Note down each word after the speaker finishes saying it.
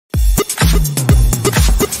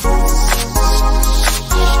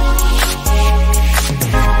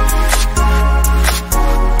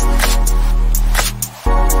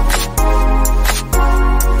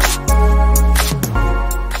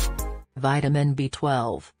Vitamin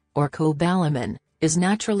B12, or cobalamin, is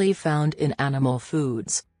naturally found in animal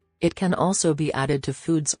foods. It can also be added to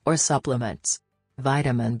foods or supplements.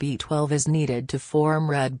 Vitamin B12 is needed to form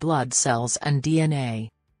red blood cells and DNA.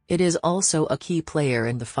 It is also a key player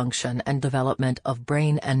in the function and development of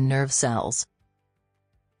brain and nerve cells.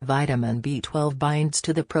 Vitamin B12 binds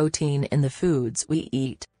to the protein in the foods we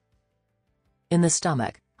eat. In the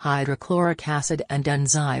stomach, hydrochloric acid and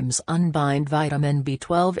enzymes unbind vitamin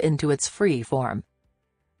B12 into its free form.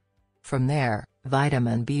 From there,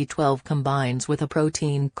 vitamin B12 combines with a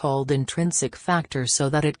protein called intrinsic factor so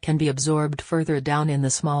that it can be absorbed further down in the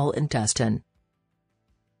small intestine.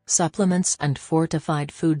 Supplements and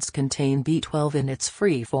fortified foods contain B12 in its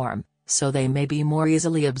free form, so they may be more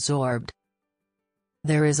easily absorbed.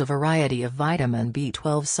 There is a variety of vitamin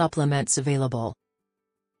B12 supplements available.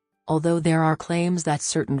 Although there are claims that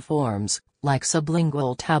certain forms, like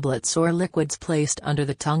sublingual tablets or liquids placed under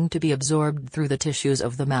the tongue to be absorbed through the tissues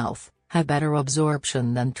of the mouth, have better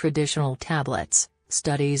absorption than traditional tablets,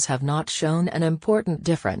 studies have not shown an important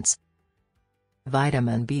difference.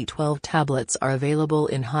 Vitamin B12 tablets are available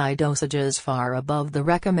in high dosages far above the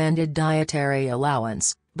recommended dietary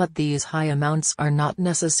allowance, but these high amounts are not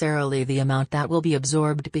necessarily the amount that will be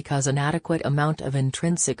absorbed because an adequate amount of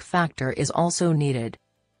intrinsic factor is also needed.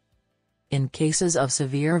 In cases of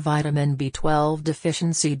severe vitamin B12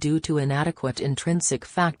 deficiency due to inadequate intrinsic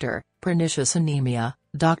factor, pernicious anemia,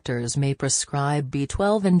 doctors may prescribe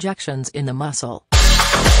B12 injections in the muscle.